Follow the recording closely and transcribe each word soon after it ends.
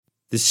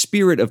The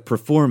spirit of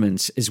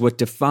performance is what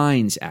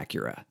defines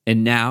Acura.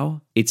 And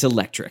now, it's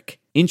electric.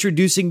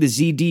 Introducing the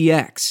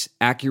ZDX,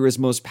 Acura's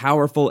most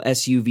powerful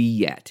SUV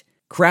yet.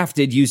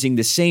 Crafted using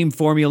the same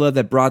formula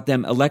that brought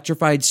them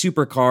electrified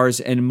supercars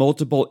and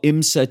multiple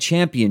IMSA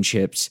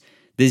championships,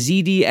 the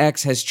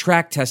ZDX has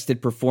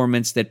track-tested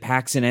performance that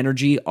packs an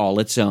energy all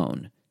its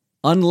own.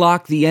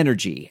 Unlock the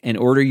energy and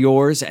order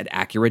yours at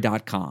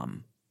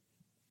Acura.com.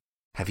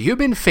 Have you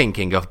been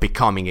thinking of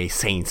becoming a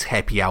Saints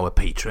Happy Hour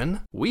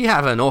patron? We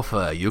have an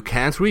offer you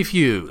can't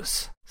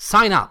refuse.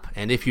 Sign up,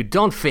 and if you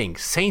don't think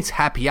Saints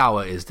Happy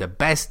Hour is the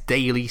best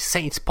daily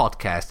Saints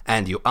podcast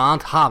and you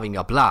aren't having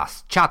a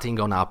blast chatting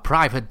on our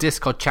private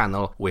Discord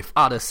channel with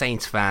other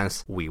Saints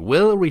fans, we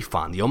will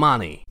refund your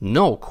money.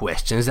 No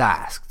questions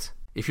asked.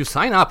 If you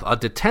sign up at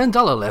the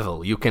 $10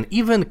 level, you can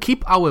even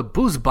keep our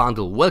Boost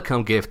Bundle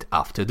welcome gift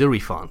after the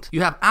refund.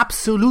 You have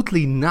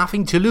absolutely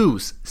nothing to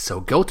lose, so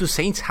go to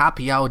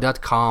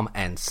saintshappyhour.com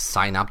and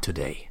sign up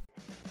today.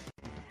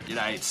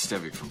 G'day, it's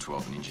Stevic from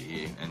 12 Ninja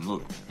here, and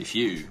look, if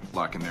you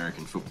like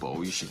American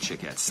football, you should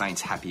check out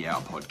Saints Happy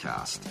Hour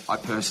podcast. I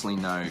personally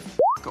know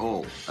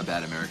all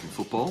about American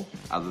football,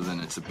 other than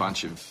it's a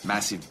bunch of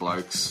massive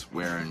blokes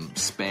wearing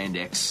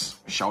spandex,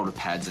 shoulder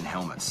pads and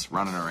helmets,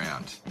 running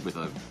around with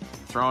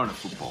throwing a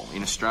football.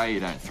 In Australia, you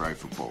don't throw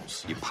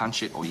footballs. You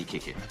punch it or you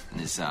kick it, and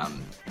there's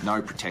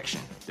no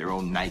protection. They're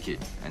all naked,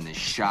 and there's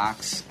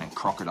sharks and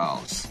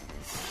crocodiles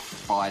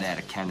fired out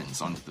of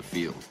cannons onto the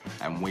field,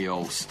 and we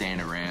all stand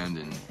around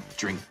and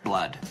drink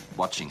blood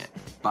watching it.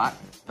 But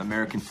if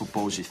American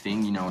football's your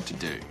thing, you know what to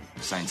do.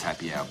 Saints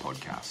Happy Hour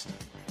podcast.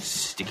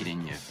 Stick it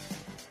in your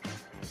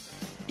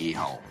ear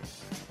hole.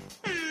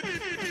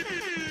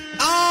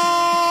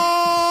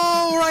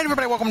 All right,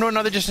 everybody, welcome to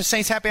another Just a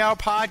Saints Happy Hour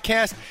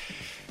podcast.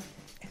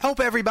 Hope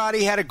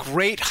everybody had a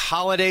great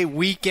holiday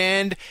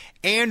weekend.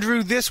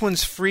 Andrew, this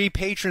one's free.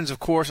 Patrons, of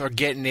course, are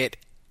getting it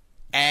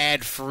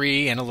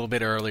ad-free and a little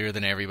bit earlier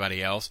than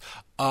everybody else.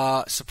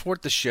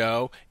 Support the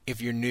show. If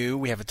you're new,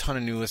 we have a ton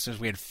of new listeners.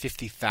 We had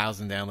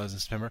 50,000 downloads in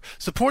September.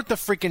 Support the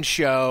freaking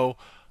show.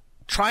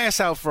 Try us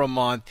out for a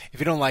month.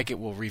 If you don't like it,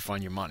 we'll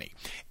refund your money.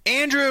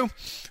 Andrew,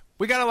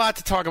 we got a lot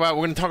to talk about.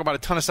 We're going to talk about a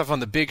ton of stuff on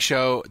the big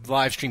show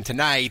live stream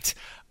tonight.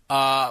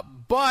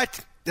 But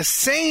the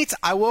Saints,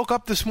 I woke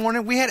up this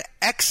morning, we had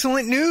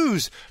excellent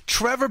news.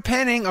 Trevor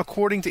Penning,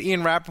 according to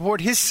Ian Rappaport,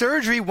 his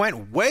surgery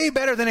went way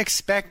better than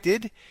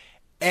expected,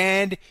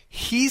 and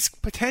he's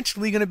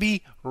potentially going to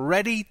be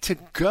ready to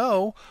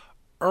go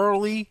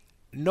early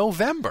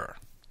November.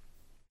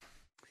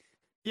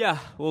 Yeah,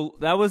 well,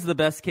 that was the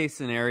best case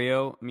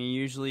scenario. I mean,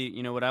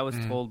 usually, what I was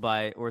told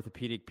by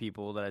orthopedic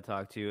people that I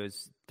talked to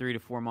is 3 to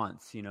 4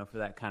 months, for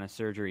that kind of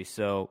surgery.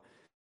 So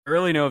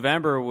early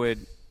November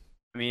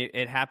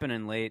it happened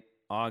in late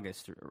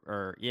August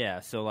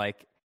So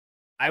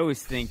I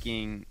was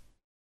thinking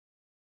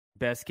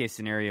best case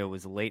scenario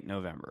was late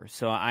November.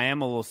 So I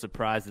am a little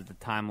surprised that the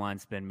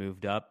timeline's been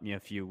moved up, a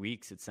few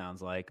weeks, it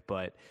sounds like.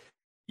 But,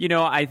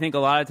 I think a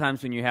lot of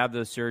times when you have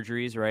those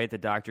surgeries, right, the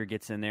doctor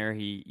gets in there,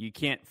 you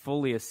can't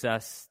fully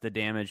assess the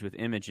damage with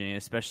imaging,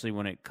 especially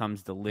when it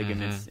comes to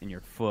ligaments in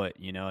your foot.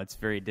 It's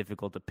very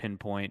difficult to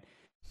pinpoint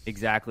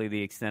exactly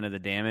the extent of the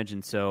damage.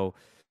 And so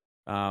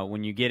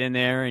when you get in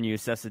there and you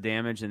assess the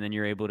damage and then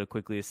you're able to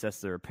quickly assess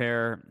the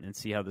repair and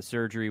see how the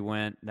surgery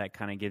went, that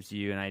kind of gives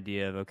you an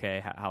idea of,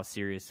 okay, how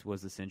serious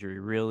was this injury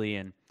really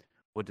and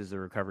what does the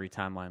recovery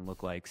timeline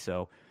look like?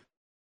 So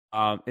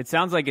it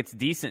sounds like it's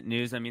decent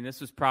news. I mean, this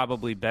was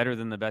probably better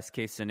than the best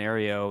case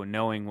scenario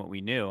knowing what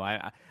we knew.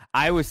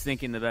 I was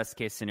thinking the best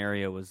case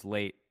scenario was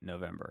late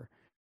November.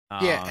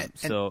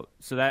 So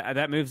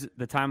that moves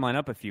the timeline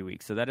up a few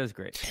weeks. So that is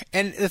great.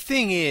 And the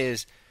thing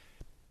is,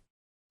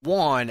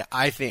 one,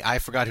 I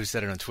forgot who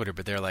said it on Twitter,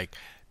 but they're like,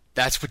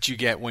 that's what you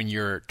get when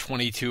you're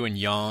 22 and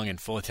young and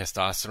full of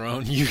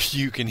testosterone.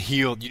 You can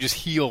heal. You just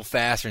heal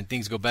faster and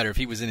things go better. If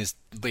he was in his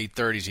late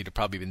 30s, he'd have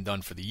probably been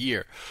done for the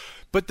year.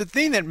 But the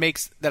thing that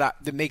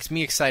makes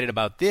me excited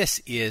about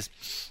this is,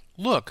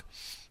 look,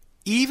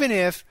 even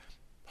if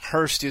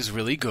Hurst is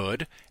really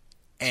good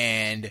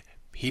and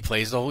he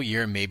plays the whole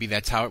year, maybe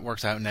that's how it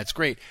works out and that's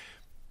great.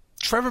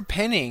 Trevor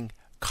Penning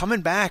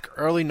coming back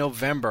early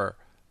November,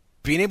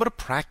 being able to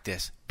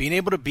practice, being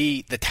able to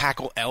be the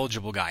tackle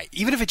eligible guy,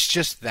 even if it's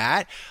just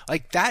that,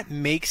 that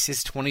makes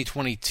his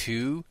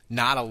 2022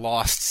 not a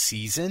lost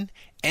season.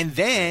 And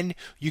then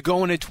you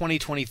go into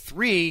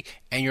 2023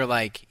 and you're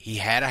like, he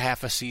had a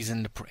half a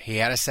season of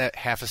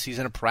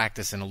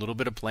practice and a little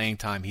bit of playing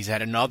time. He's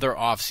had another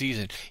off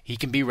season. He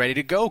can be ready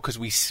to go because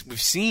we've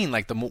seen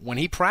when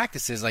he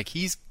practices,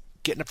 he's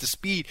getting up to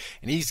speed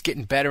and he's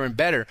getting better and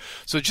better.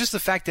 So just the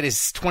fact that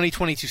his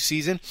 2022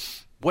 season,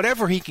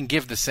 whatever he can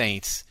give the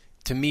Saints,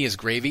 to me is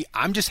gravy.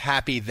 I'm just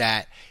happy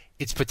that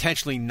it's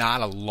potentially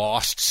not a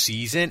lost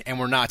season and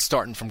we're not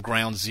starting from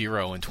ground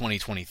zero in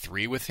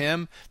 2023 with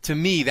him. To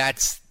me,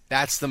 that's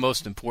the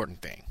most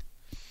important thing.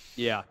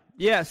 Yeah.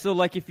 Yeah,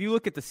 so if you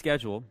look at the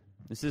schedule,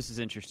 this is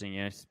interesting.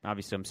 Yes,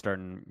 obviously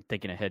I'm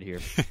thinking ahead here.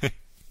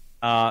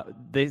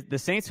 The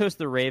Saints host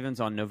the Ravens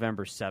on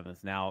November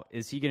 7th. Now,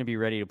 is he going to be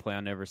ready to play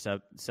on November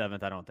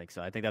 7th? I don't think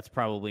so. I think that's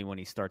probably when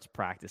he starts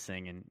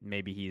practicing, and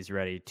maybe he's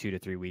ready 2 to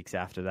 3 weeks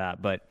after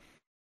that. But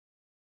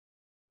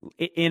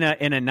in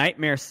a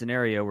nightmare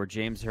scenario where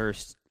James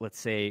Hurst, let's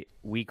say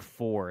week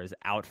 4, is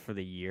out for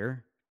the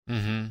year,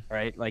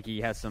 right? Like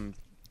he has some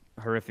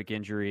horrific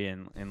injury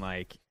and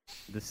like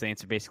the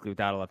Saints are basically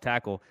without a left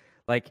tackle.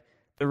 Like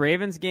the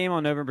Ravens game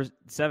on November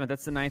 7th,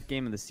 that's the 9th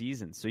game of the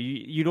season. So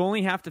you'd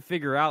only have to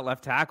figure out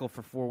left tackle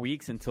for 4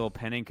 weeks until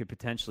Penning could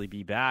potentially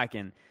be back.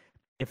 And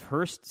if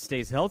Hurst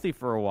stays healthy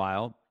for a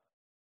while,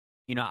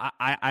 you know,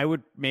 I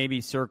would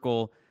maybe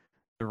circle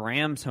the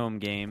Rams home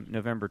game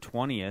November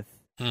 20th.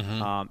 You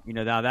know,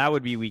 now that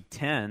would be week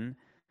 10.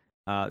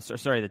 The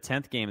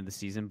 10th game of the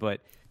season,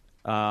 but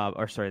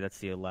that's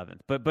the 11th.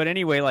 But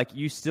anyway, like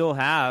you still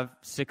have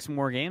 6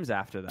 more games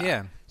after that.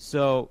 Yeah.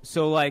 So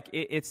like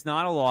it's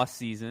not a lost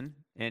season,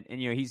 and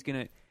you know he's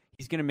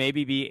gonna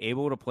maybe be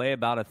able to play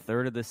about a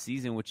third of the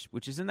season,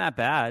 which isn't that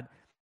bad.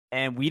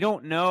 And we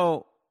don't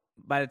know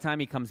by the time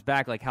he comes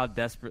back like how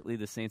desperately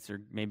the Saints are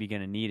maybe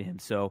going to need him.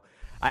 So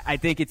I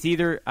think it's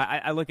either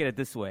I look at it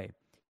this way: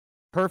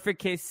 perfect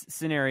case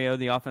scenario,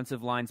 the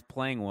offensive line's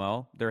playing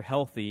well, they're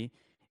healthy.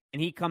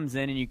 And he comes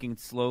in and you can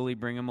slowly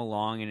bring him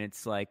along and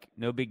it's like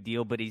no big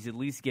deal, but he's at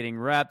least getting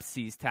reps.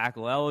 He's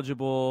tackle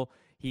eligible.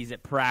 He's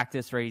at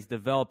practice, right? He's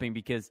developing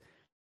because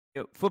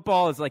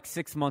football is like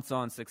 6 months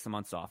on, 6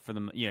 months off for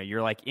them. You know,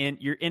 you're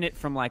in it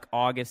from like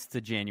August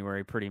to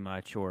January pretty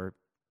much, or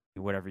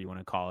whatever you want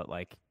to call it,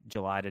 like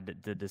July to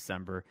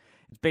December.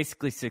 It's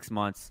basically 6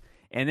 months.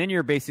 And then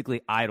you're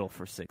basically idle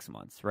for 6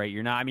 months, right?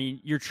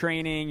 You're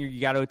training,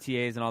 you got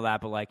OTAs and all that,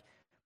 but like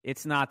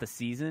it's not the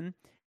season.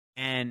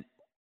 And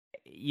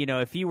you know,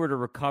 if he were to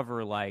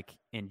recover like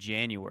in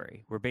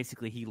January, where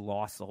basically he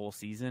lost the whole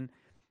season,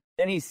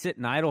 then he's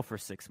sitting idle for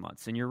 6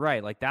 months. And you're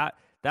right, like that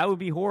would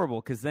be horrible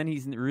because then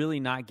he's really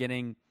not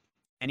getting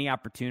any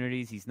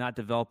opportunities. He's not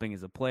developing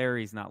as a player.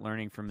 He's not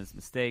learning from his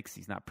mistakes.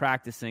 He's not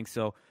practicing.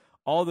 So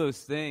all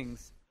those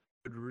things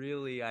would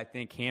really, I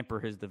think,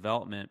 hamper his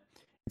development.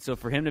 And so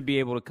for him to be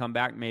able to come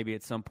back maybe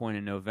at some point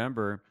in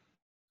November,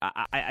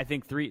 I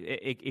think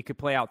it could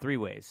play out 3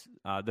 ways.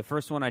 The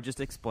first one I just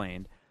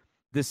explained.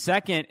 The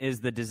second is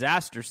the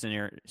disaster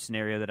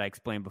scenario that I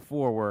explained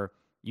before, where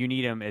you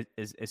need him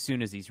as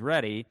soon as he's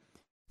ready,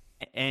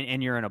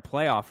 and you're in a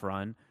playoff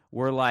run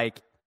where,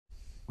 like,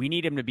 we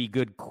need him to be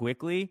good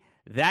quickly.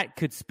 That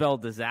could spell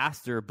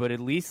disaster, but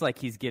at least, like,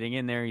 he's getting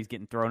in there, he's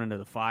getting thrown into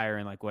the fire,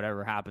 and, like,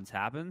 whatever happens.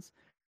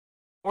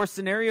 Or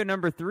scenario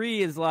number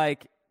 3 is,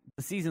 like,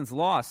 the season's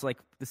lost. Like,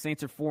 the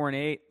Saints are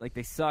 4-8. Like,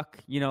 they suck.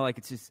 You know, like,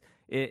 it's just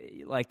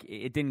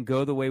it didn't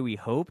go the way we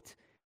hoped.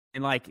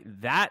 And, like,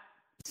 that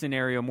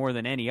scenario more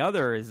than any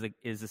other is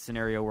a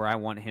scenario where I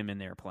want him in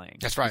there playing.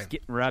 That's right. Just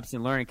getting reps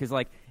and learning, because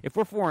like if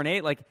we're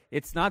 4-8, like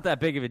it's not that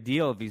big of a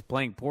deal if he's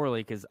playing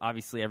poorly, because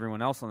obviously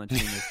everyone else on the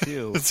team is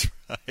too. That's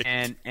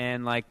right.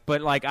 And like,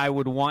 but like I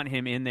would want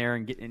him in there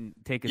and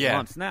take his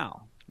lumps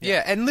now.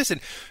 Yeah, and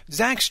listen,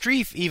 Zach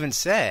Strief even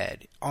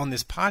said on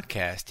this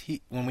podcast,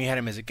 when we had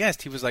him as a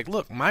guest, he was like,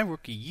 "Look, my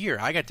rookie year,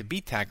 I got to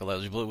be tackle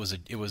eligible. It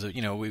was a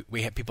you know,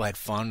 we had people had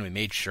fun, we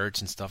made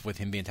shirts and stuff with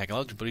him being tackle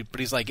eligible. But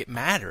he's like, it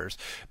matters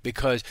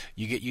because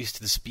you get used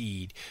to the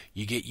speed,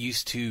 you get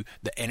used to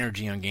the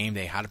energy on game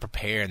day, how to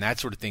prepare, and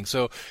that sort of thing.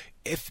 So,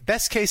 if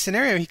best case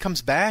scenario, he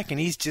comes back and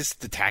he's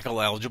just the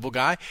tackle eligible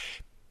guy,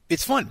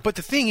 it's fun. But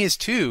the thing is,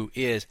 too,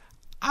 is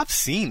I've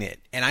seen it,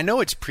 and I know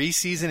it's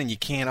preseason, and you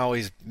can't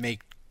always make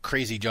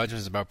crazy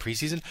judgments about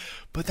preseason,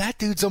 but that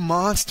dude's a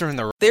monster in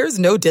the... There's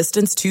no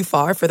distance too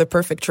far for the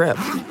perfect trip.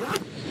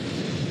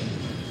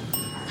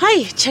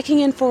 Hi, checking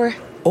in for...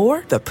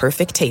 Or the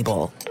perfect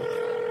table.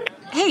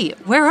 Hey,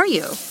 where are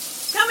you?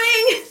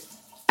 Coming!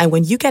 And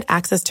when you get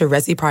access to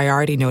Resi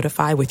Priority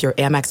Notify with your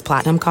Amex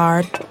Platinum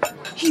card...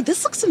 Hey,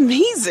 this looks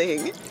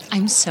amazing!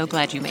 I'm so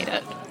glad you made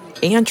it.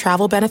 And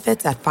travel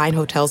benefits at fine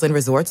hotels and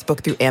resorts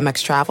booked through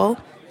Amex Travel,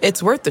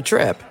 it's worth the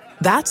trip.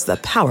 That's the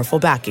powerful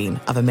backing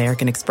of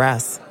American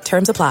Express.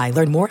 Terms apply.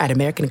 Learn more at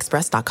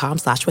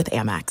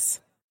americanexpress.com/withAmex.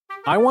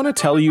 I want to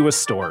tell you a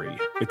story.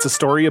 It's a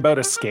story about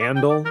a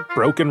scandal,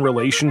 broken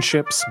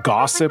relationships,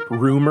 gossip,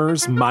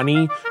 rumors,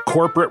 money,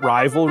 corporate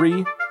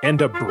rivalry, and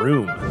a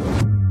broom.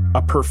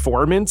 A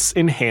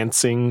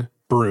performance-enhancing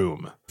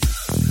broom.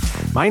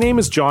 My name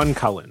is John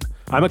Cullen.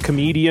 I'm a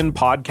comedian,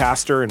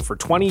 podcaster, and for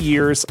 20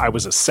 years, I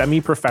was a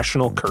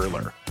semi-professional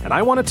curler. And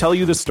I want to tell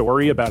you the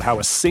story about how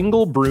a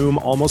single broom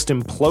almost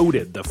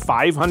imploded the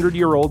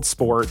 500-year-old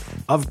sport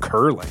of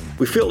curling.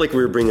 We felt like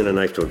we were bringing a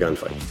knife to a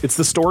gunfight. It's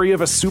the story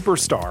of a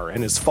superstar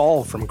and his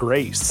fall from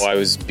grace. Well, I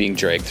was being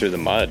dragged through the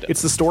mud.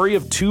 It's the story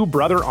of 2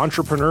 brother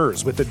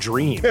entrepreneurs with a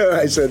dream.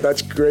 I said,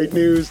 that's great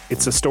news.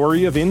 It's a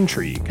story of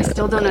intrigue. I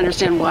still don't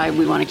understand why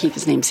we want to keep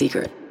his name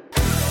secret.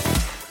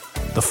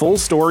 The full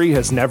story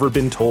has never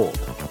been told,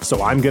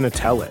 so I'm going to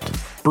tell it.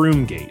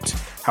 Broomgate,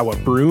 how a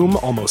broom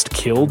almost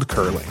killed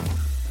curling.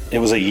 It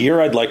was a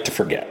year I'd like to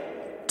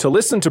forget. To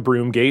listen to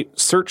Broomgate,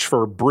 search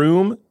for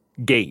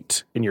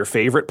Broomgate in your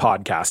favorite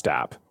podcast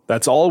app.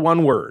 That's all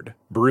one word.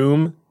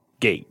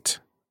 Broomgate.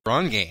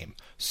 Run game.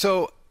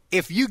 So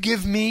if you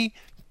give me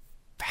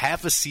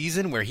half a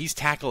season where he's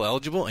tackle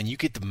eligible and you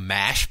get to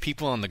mash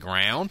people on the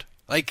ground,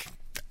 like,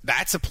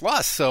 that's a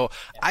plus. So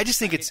I just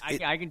think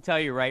I can tell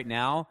you right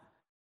now,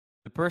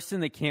 the person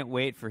that can't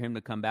wait for him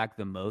to come back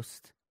the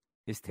most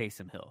is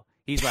Taysom Hill.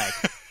 He's like,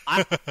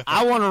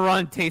 I want to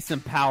run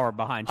Taysom Power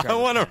behind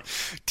Trevor Penning.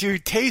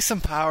 Dude,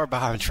 Taysom Power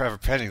behind Trevor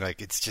Penning,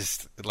 like, it's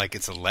just like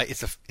it's a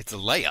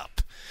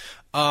layup.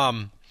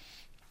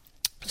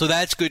 So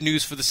that's good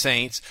news for the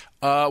Saints.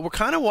 We're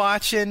kind of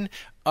watching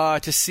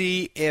to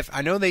see if,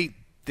 I know the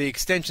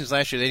extensions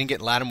last year, they didn't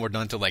get Lattimore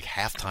done until like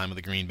halftime of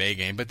the Green Bay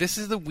game, but this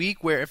is the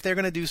week where if they're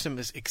going to do some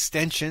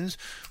extensions,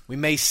 we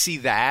may see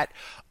that.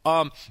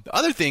 The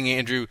other thing,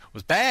 Andrew,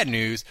 was bad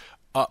news.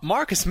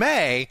 Marcus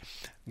May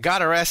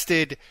got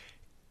arrested.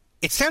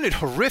 It sounded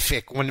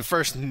horrific when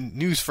the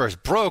news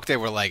first broke. They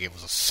were like, it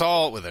was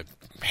assault with a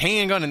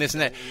handgun and this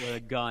and that. With a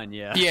gun,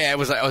 yeah. Yeah, it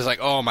was. I was like,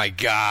 oh my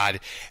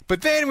god.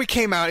 But then we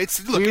came out.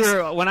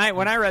 When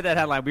I read that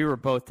headline, we were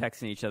both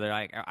texting each other.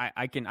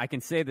 I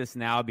can say this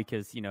now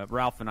because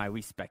Ralph and I,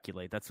 we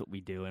speculate. That's what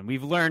we do, and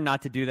we've learned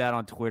not to do that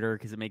on Twitter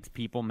because it makes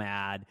people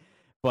mad.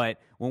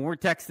 But when we're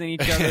texting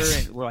each other,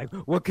 and we're like,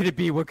 what could it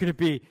be? What could it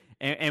be?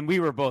 And we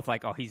were both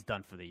like, oh, he's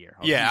done for the year.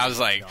 I was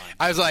like,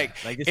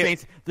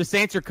 the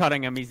Saints are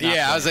cutting him. He's not.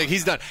 Yeah, I was like,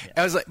 he's done. Yeah.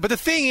 I was like, but the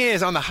thing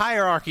is, on the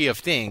hierarchy of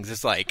things,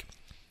 it's like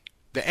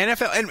the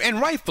NFL, and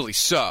rightfully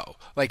so.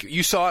 Like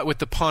you saw it with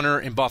the punter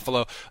in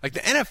Buffalo. Like the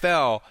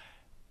NFL,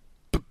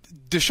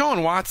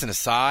 Deshaun Watson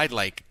aside,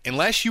 like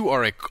unless you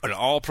are an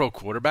all-pro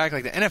quarterback,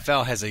 like the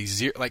NFL has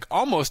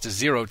almost a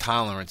zero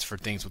tolerance for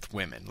things with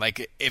women.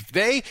 Like if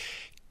they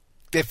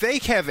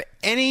have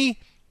any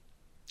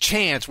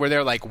chance where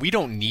they're like, we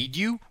don't need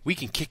you, we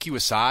can kick you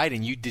aside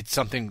and you did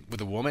something with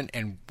a woman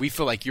and we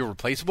feel like you're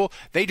replaceable,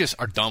 they just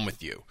are done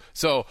with you.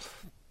 So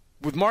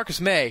with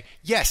Marcus May,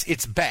 yes,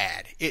 it's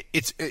bad.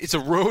 It's a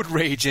road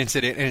rage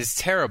incident and it's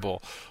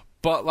terrible.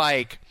 But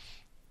like,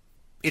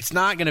 it's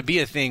not going to be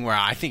a thing where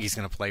I think he's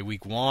going to play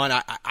week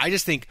 1. I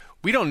just think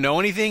we don't know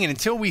anything, and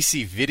until we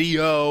see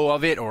video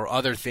of it or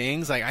other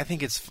things, like I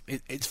think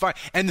it's fine.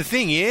 And the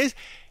thing is,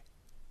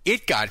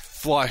 it got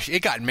flushed. It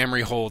got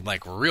memory hold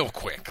like real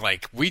quick.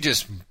 Like we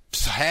just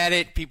had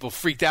it. People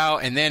freaked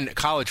out, and then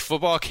college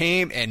football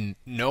came, and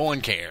no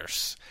one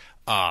cares.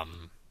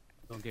 Don't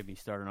get me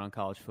started on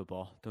college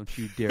football. Don't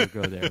you dare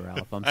go there,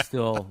 Ralph. I'm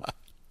still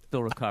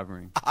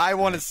recovering. I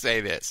want to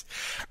say this.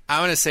 I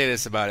want to say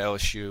this about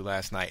LSU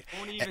last night.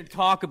 Don't even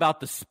talk about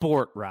the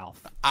sport,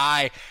 Ralph.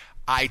 I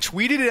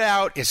tweeted it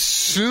out as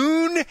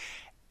soon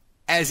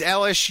as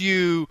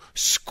LSU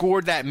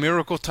scored that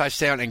miracle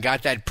touchdown and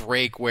got that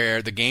break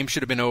where the game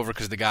should have been over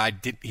because the guy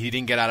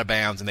didn't get out of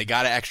bounds and they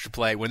got an extra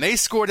play. When they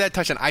scored that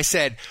touchdown, I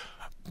said,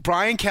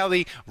 Brian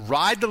Kelly,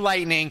 ride the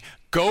lightning,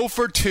 go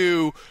for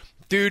 2.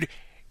 Dude,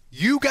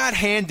 you got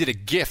handed a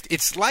gift.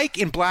 It's like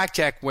in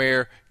blackjack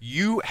where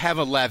you have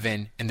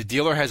 11 and the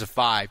dealer has a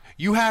 5.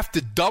 You have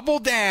to double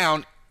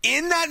down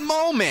in that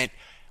moment.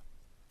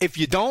 If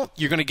you don't,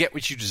 you're going to get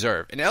what you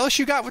deserve. And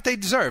LSU got what they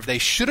deserved. They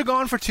should have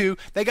gone for 2.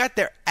 They got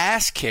their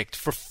ass kicked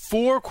for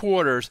 4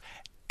 quarters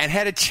and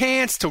had a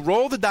chance to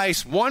roll the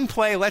dice, one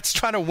play, let's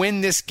try to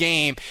win this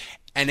game.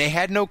 And they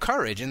had no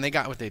courage, and they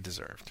got what they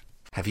deserved.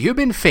 Have you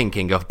been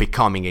thinking of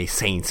becoming a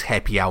Saints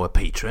Happy Hour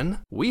patron?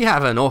 We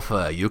have an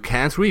offer you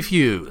can't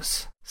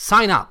refuse.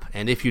 Sign up,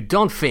 and if you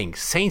don't think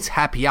Saints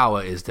Happy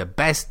Hour is the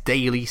best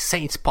daily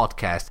Saints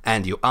podcast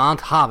and you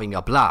aren't having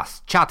a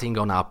blast chatting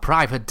on our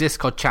private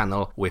Discord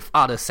channel with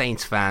other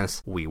Saints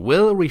fans, we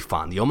will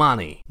refund your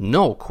money.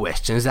 No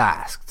questions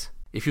asked.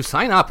 If you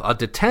sign up at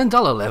the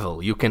 $10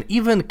 level, you can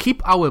even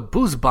keep our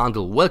Boost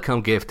Bundle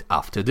welcome gift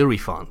after the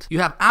refund. You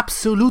have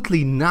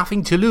absolutely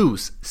nothing to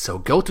lose, so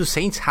go to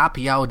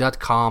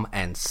saintshappyhour.com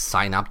and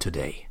sign up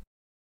today.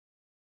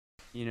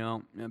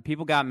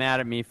 People got mad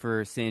at me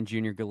for saying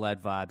Junior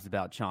Galette vibes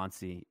about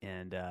Chauncey,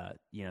 and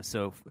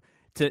so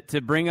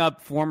to bring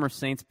up former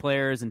Saints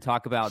players and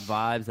talk about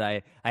vibes,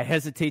 I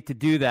hesitate to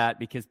do that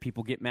because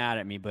people get mad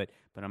at me, but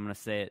I'm gonna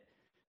say it,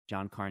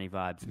 John Carney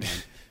vibes, man.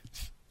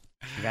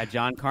 I got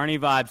John Carney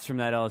vibes from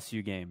that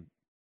LSU game,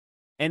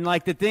 and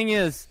like the thing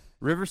is,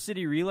 River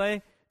City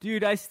Relay,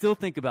 dude, I still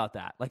think about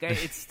that. Like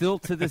it's still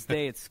to this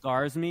day, it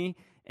scars me,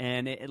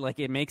 and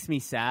it makes me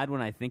sad when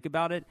I think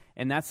about it,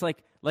 and that's like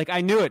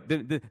I knew it.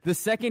 The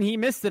second he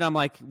missed it, I'm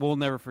like, I'll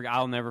never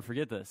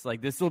forget this.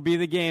 Like this will be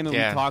the game that we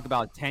talk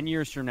about 10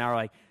 years from now. We're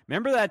like,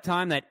 remember that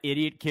time that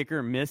idiot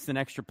kicker missed an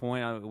extra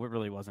point? It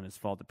really wasn't his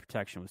fault. The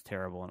protection was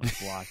terrible and it was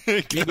blocked.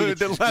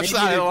 The left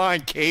side of the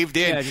line caved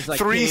in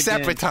 3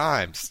 separate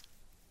times.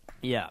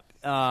 Yeah.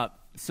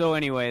 So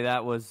anyway,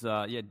 that was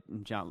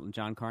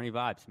John Carney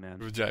vibes, man.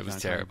 It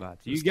was terrible. Vibes.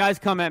 You guys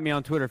come at me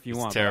on Twitter if you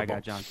want, terrible. But I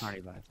got John Carney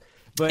vibes.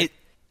 But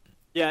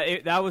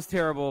that was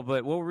terrible.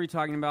 But what were we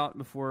talking about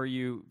before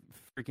you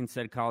freaking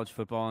said college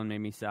football and made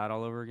me sad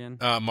all over again?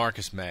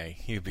 Marcus May,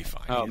 he'd be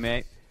fine. Oh,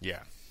 May. Yeah.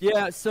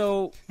 Yeah.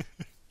 So,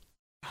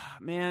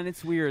 man,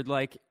 it's weird.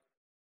 Like,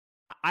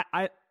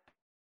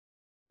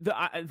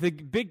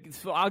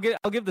 So I'll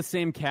give the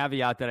same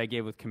caveat that I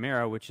gave with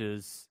Kamara, which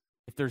is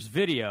if there's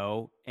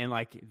video and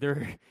like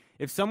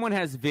if someone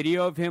has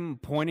video of him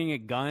pointing a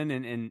gun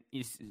and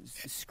he's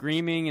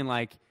screaming and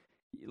like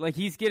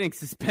he's getting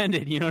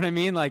suspended, you know what I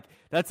mean? Like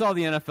that's all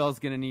the NFL is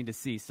going to need to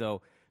see.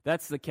 So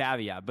that's the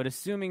caveat. But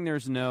assuming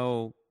there's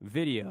no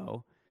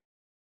video,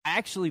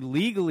 actually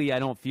legally I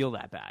don't feel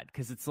that bad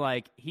because it's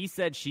like he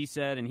said, she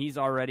said, and he's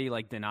already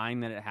like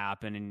denying that it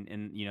happened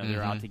and you know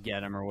they're out to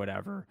get him or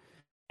whatever.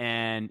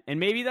 And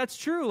maybe that's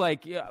true.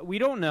 Like we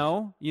don't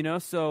know, you know.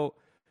 So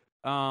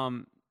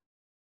I'm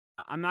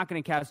not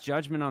going to cast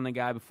judgment on the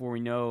guy before we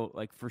know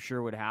like for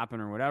sure what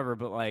happened or whatever.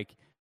 But like,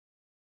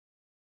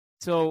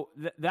 so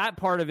that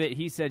part of it,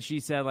 he said, she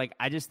said. Like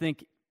I just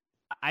think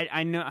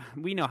I know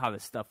we know how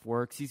this stuff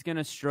works. He's going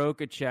to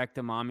stroke a check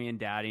to mommy and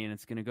daddy, and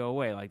it's going to go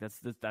away. Like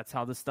that's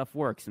how this stuff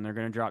works, and they're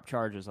going to drop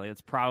charges. Like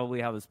that's probably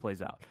how this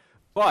plays out.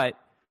 But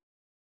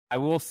I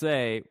will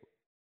say,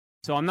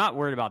 so I'm not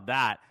worried about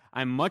that.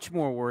 I'm much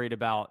more worried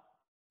about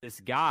this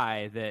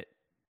guy that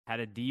had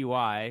a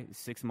DUI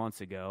 6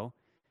 months ago.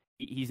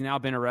 He's now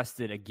been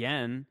arrested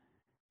again,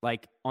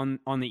 like on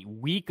the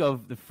week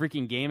of the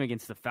freaking game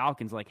against the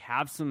Falcons. Like,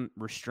 have some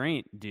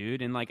restraint,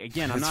 dude. And like,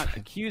 again, I'm not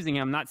accusing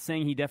him. I'm not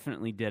saying he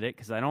definitely did it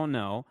because I don't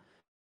know,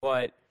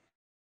 but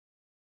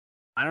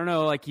I don't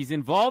know. Like, he's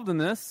involved in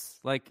this.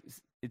 Like,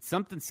 it's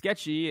something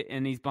sketchy,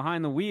 and he's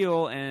behind the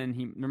wheel,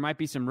 and there might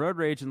be some road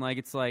rage, and like,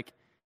 it's like,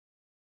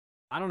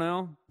 I don't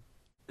know.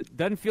 It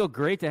doesn't feel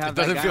great to have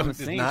that guy on the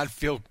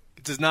Saints.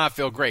 It does not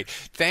feel great.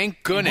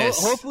 Thank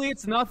goodness. Hopefully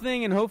it's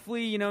nothing, and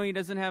hopefully, you know, he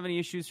doesn't have any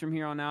issues from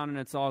here on out, and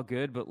it's all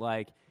good. But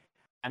like,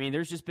 I mean,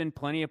 there's just been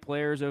plenty of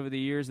players over the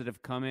years that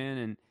have come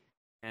in,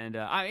 and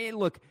I mean,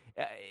 look,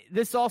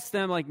 this all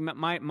stemmed like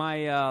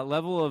my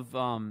level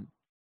of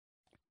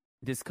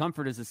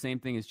discomfort is the same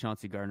thing as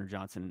Chauncey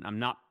Gardner-Johnson. I'm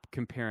not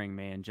comparing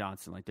May and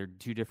Johnson, like they're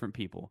two different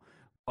people,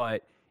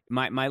 but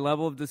my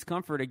level of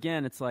discomfort,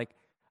 again, it's like,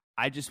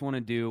 I just want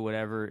to do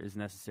whatever is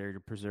necessary to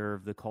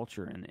preserve the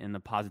culture and the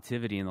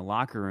positivity in the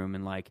locker room.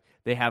 And like,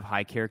 they have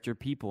high character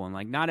people, and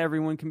like, not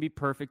everyone can be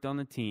perfect on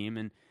the team,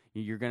 and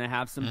you're going to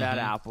have some bad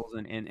apples.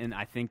 And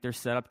I think they're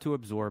set up to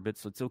absorb it.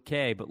 So it's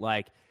okay. But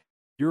like,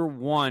 you're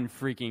one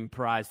freaking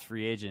prized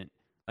free agent.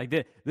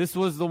 Like this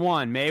was the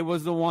one. May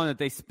was the one that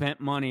they spent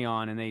money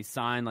on, and they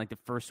signed like the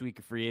first week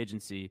of free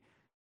agency.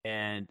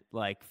 And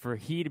like, for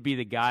he to be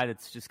the guy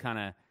that's just kind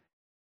of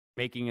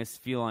making us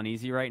feel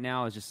uneasy right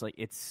now is just like,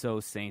 it's so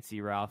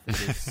Saintsy, Ralph.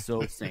 It is so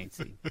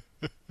Saintsy.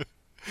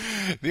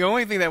 The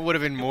only thing that would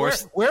have been more...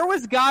 Where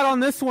was God on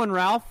this one,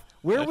 Ralph?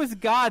 Where was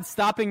God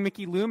stopping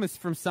Mickey Loomis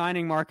from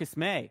signing Marcus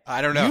May?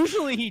 I don't know.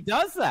 Usually he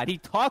does that. He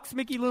talks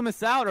Mickey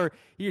Loomis out, or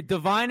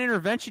divine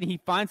intervention, he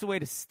finds a way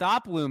to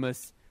stop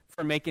Loomis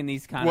from making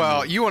these kind of moves.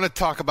 Well, you want to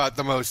talk about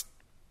the most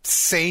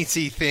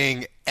Saintsy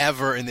thing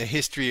ever in the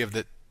history of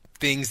the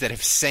things that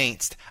have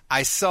Saints.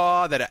 I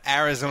saw that an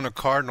Arizona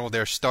Cardinal,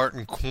 their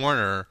starting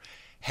corner,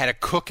 had a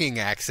cooking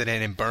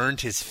accident and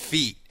burned his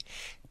feet.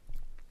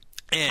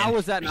 And how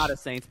was that not a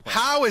Saints play?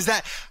 How is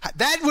that?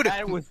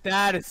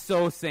 That is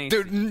so Saints.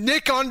 Dude,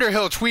 Nick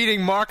Underhill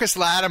tweeting Marcus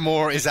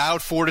Lattimore is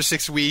out 4 to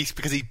 6 weeks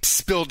because he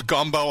spilled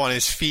gumbo on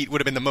his feet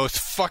would have been the most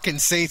fucking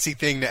Saintsy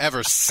thing to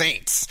ever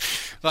Saints.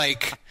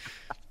 Like,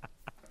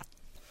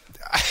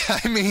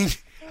 I mean,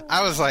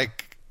 I was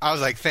like,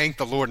 thank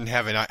the Lord in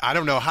heaven. I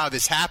don't know how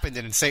this happened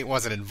and Saint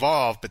wasn't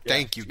involved, but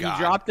thank you, God.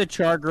 He dropped a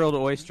char-grilled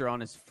oyster on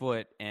his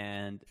foot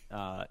and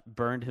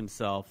burned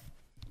himself.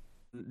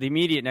 The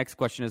immediate next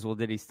question is, well,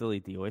 did he still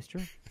eat the oyster?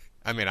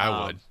 I mean,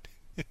 I would.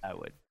 I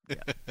would,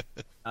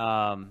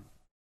 yeah.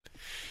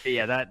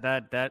 Yeah,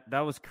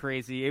 that was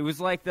crazy. It was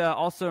like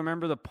also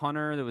remember the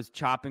punter that was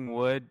chopping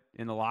wood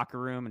in the locker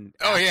room and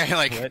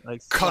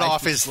cut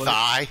off his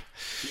thigh.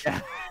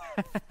 Yeah.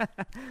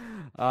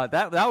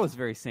 That was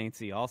very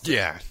Saintsy also.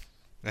 Yeah.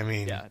 I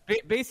mean, yeah.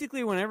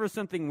 Basically, whenever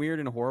something weird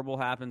and horrible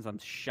happens, I'm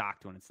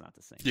shocked when it's not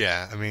the same.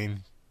 Yeah, I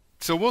mean,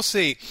 so we'll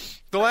see.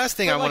 The last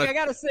thing I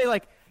gotta say,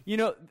 like, you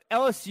know,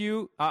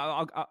 LSU.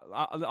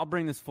 I'll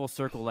bring this full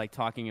circle, like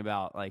talking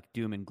about like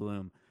doom and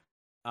gloom.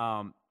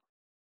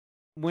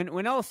 When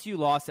LSU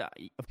lost,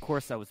 of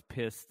course I was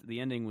pissed. The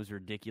ending was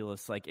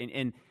ridiculous. Like,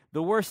 and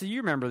the worst,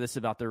 you remember this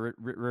about the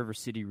River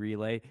City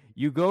Relay.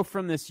 You go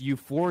from this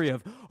euphoria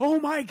of, oh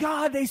my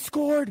God, they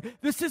scored.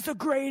 This is the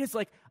greatest.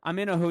 Like, I'm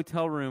in a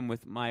hotel room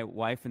with my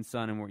wife and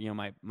son, and we're, you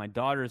know, my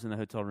daughter's in the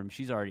hotel room.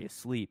 She's already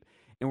asleep.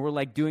 And we're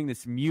like doing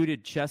this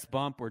muted chest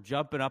bump. We're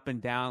jumping up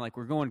and down. Like,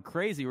 we're going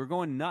crazy. We're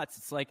going nuts.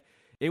 It's like,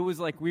 it was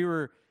like we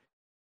were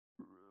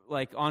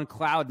like on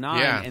cloud nine.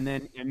 Yeah. And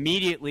then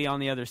immediately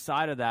on the other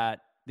side of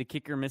that, the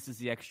kicker misses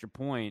the extra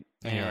point,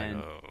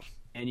 and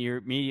you're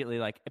immediately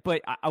like.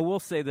 But I will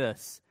say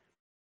this: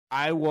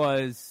 I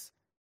was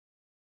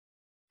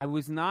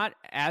not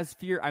as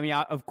fear. I mean,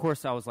 of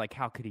course, I was like,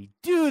 "How could he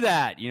do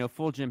that?" You know,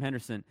 full Jim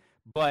Henderson.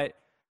 But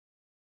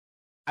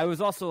I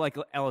was also like,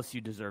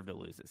 LSU deserved to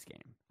lose this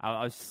game.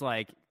 I was just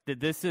like,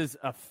 this is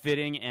a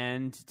fitting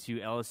end to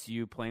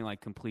LSU playing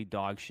like complete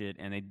dog shit,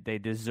 and they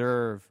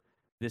deserve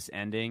this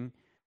ending.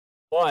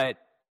 But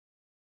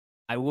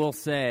I will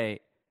say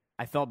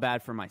I felt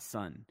bad for my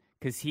son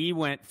because he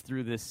went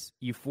through this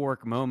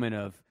euphoric moment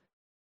of,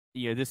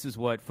 this is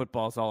what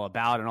football's all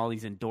about and all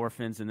these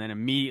endorphins, and then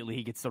immediately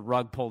he gets the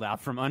rug pulled out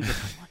from under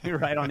him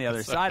right on the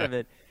other side of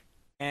it.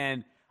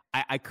 And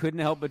I couldn't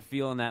help but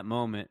feel in that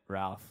moment,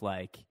 Ralph,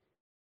 like,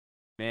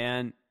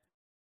 man,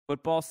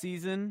 football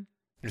season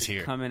is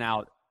here, coming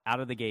out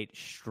of the gate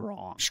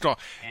strong.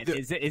 And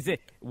is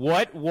it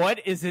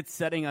what is it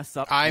setting us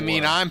up for? I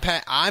mean, I'm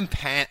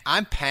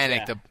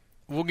panicked. Yeah.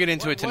 We'll get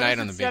into it tonight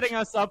on the beach. Setting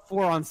us up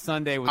for on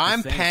Sunday with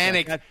I'm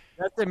panicked.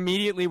 That's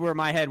immediately where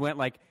my head went.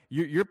 Like,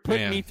 you're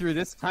putting me through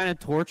this kind of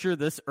torture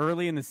this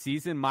early in the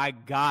season. My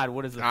God,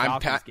 what is the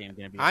Falcons game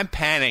going to be? I'm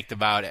panicked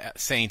about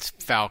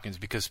Saints-Falcons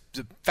because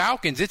the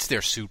Falcons, it's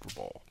their Super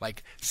Bowl.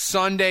 Like,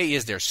 Sunday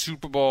is their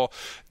Super Bowl.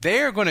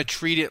 They're going to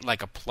treat it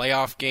like a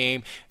playoff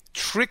game.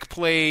 Trick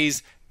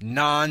plays,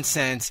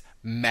 nonsense,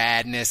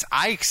 madness.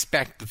 I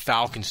expect the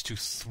Falcons to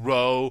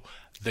throw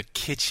the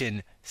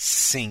kitchen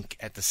sink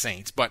at the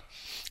Saints. But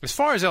as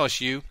far as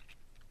LSU,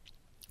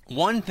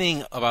 one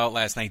thing about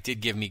last night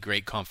did give me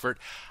great comfort.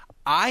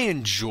 I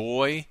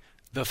enjoy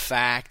the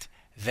fact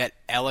that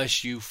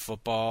LSU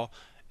football,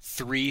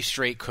 3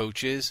 straight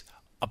coaches,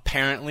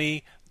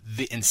 apparently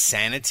the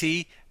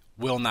insanity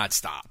will not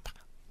stop.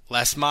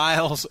 Les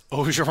Miles,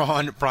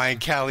 Orgeron, Brian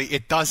Kelly,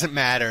 it doesn't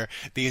matter.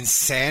 The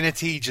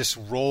insanity just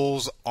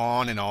rolls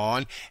on.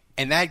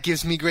 And that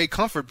gives me great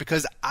comfort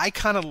because I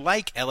kind of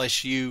like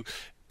LSU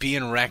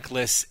being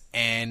reckless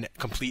and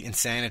complete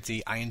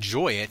insanity. I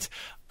enjoy it.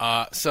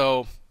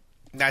 So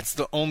that's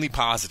the only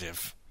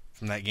positive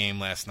from that game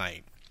last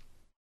night.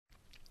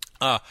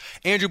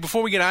 Andrew,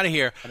 before we get out of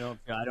here,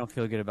 I don't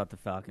feel good about the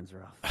Falcons,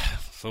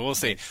 Ralph. So we'll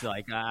see. It's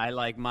like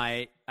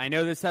I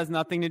know this has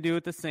nothing to do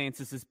with the Saints.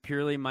 This is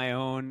purely my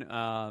own,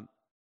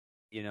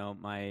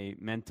 my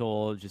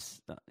mental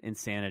just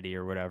insanity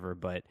or whatever.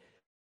 But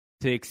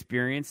to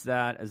experience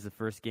that as the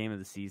first game of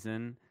the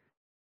season,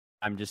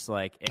 I'm just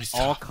like,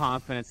 all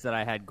confidence that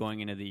I had going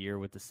into the year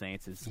with the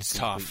Saints is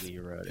completely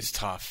eroded. It's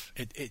tough.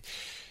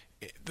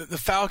 The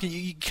Falcons,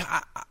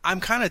 I'm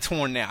kind of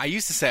torn now. I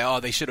used to say,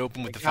 they should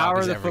open with the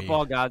Falcons every year. How are the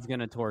football gods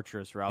going to torture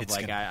us, Ralph?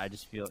 I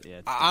just feel,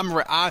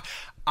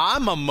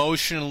 I'm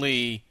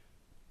emotionally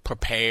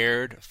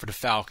prepared for the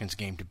Falcons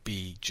game to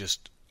be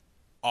just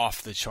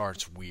off the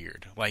charts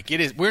weird. Like it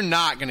is, we're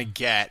not going to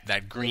get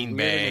that Green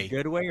Bay in a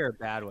good way or a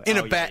bad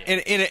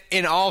way.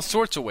 In all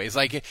sorts of ways.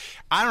 Like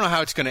I don't know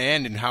how it's going to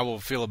end and how we'll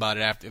feel about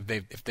it after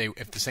if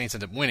the Saints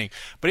end up winning.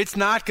 But it's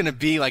not going to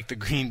be like the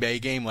Green Bay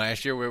game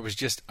last year where it was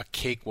just a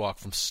cakewalk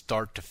from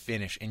start to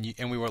finish,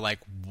 and we were like,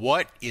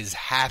 what is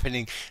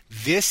happening?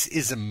 This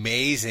is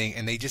amazing,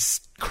 and they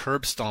just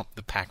curb stomped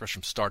the Packers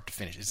from start to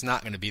finish. It's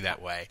not going to be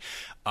that way.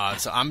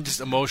 So I'm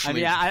just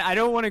emotionally. I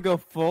don't want to go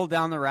full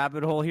down the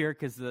rabbit hole here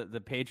because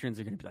the patrons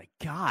are going to be like,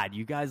 God,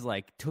 you guys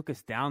took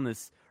us down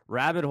this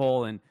rabbit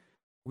hole and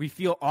we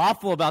feel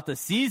awful about the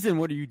season.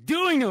 What are you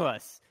doing to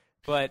us?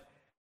 But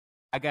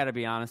I got to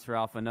be honest,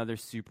 Ralph, another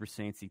super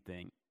Saintsy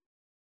thing.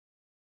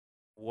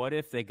 What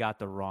if they got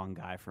the wrong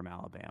guy from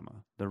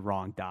Alabama, the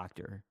wrong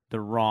doctor, the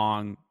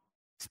wrong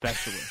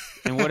specialist?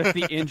 And what if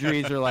the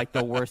injuries are like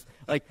the worst?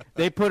 Like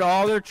they put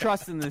all their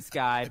trust in this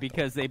guy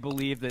because they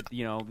believe that,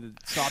 the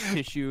soft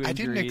tissue injuries. I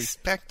didn't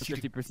expect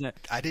 50%.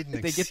 I didn't.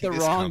 They get the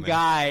wrong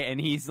guy, and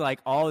he's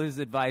like, all his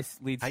advice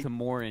leads to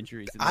more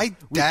injuries. We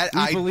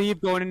believe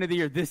going into the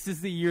year, this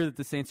is the year that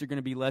the Saints are going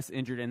to be less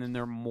injured, and then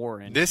they're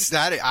more injured.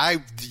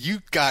 You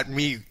got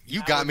me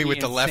with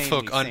the left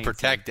hook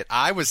unprotected.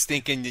 I was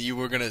thinking that you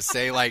were going to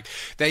say like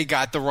they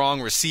got the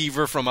wrong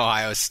receiver from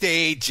Ohio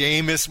State.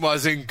 Jameis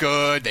wasn't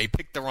good. They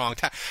picked the wrong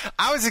time.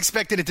 I was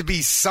expecting it to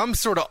be some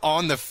sort of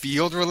on the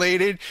field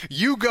related.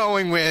 You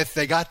going with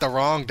they got the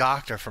wrong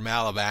doctor from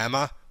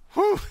Alabama.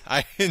 Whew,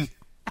 I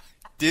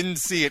didn't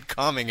see it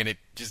coming, and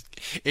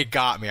it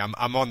got me.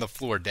 I'm on the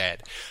floor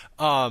dead.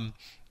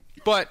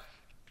 But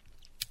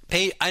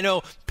I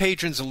know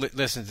patrons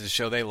listen to the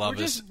show. They love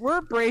this.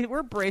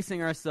 We're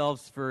bracing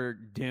ourselves for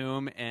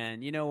doom,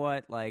 and you know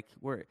what? Like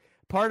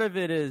part of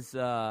it is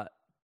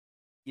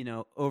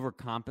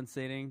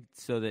overcompensating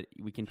so that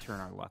we can turn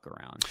our luck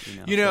around.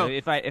 So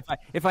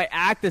if I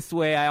act this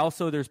way,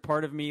 there's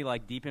part of me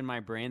like deep in my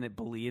brain that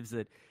believes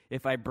that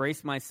if I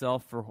brace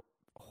myself for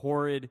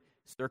horrid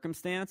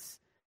circumstance,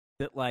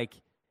 that like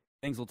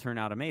things will turn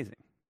out amazing.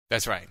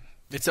 That's right.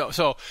 It's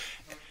so.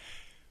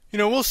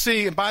 We'll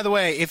see. And by the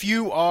way, if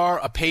you are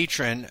a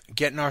patron,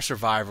 get in our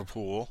Survivor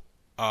pool.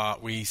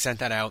 We sent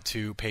that out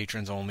to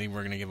patrons only.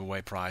 We're going to give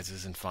away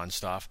prizes and fun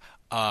stuff.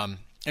 And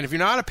if you're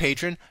not a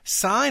patron,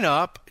 sign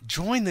up.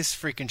 Join this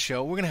freaking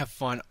show. We're going to have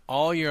fun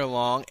all year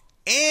long.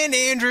 And,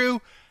 Andrew,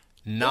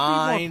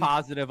 We'll be more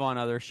positive on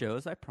other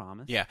shows, I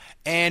promise. Yeah.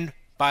 And,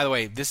 by the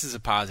way, this is a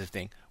positive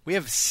thing. We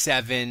have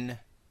 7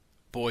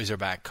 Boys Are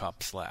Back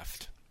Cups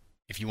left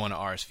if you want to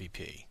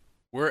RSVP.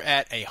 We're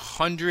at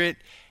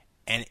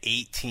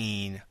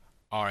 118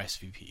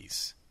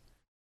 RSVPs.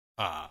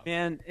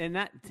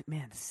 The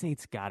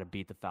Saints got to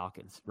beat the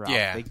Falcons, Ralph.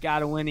 Yeah. They got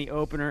to win the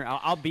opener.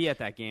 I'll be at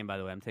that game, by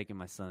the way. I'm taking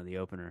my son to the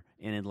opener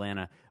in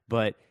Atlanta.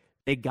 But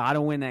they got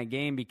to win that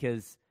game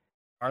because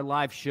our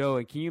live show,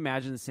 and can you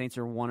imagine the Saints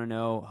are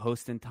 1-0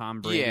 hosting Tom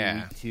Brady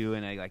week 2,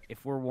 and like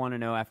if we're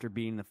 1-0 after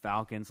beating the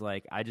Falcons,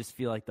 like I just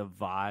feel like the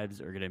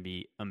vibes are going to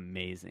be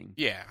amazing.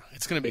 Yeah,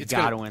 it's going to be. They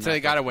got to win. They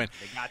got to win.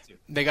 They got to.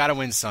 They got to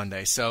win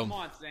Sunday. So come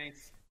on,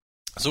 Saints.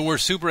 So we're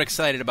super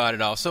excited about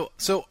it all. So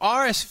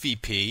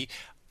RSVP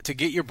to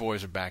get your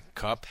Boys Are Back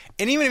cup,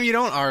 and even if you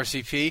don't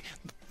RSVP.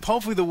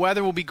 Hopefully the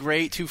weather will be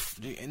great, too.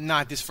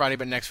 Not this Friday,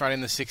 but next Friday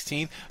on the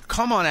 16th.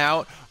 Come on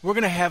out. We're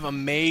going to have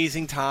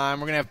amazing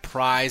time. We're going to have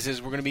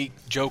prizes. We're going to be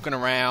joking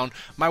around.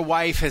 My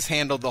wife has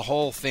handled the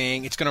whole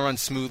thing. It's going to run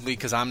smoothly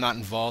because I'm not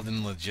involved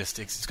in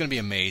logistics. It's going to be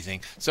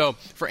amazing. So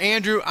for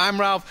Andrew, I'm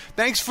Ralph.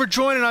 Thanks for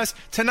joining us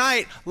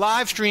tonight.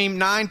 Live stream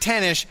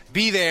 9:10ish.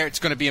 Be there. It's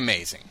going to be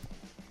amazing.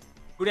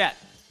 Who dat?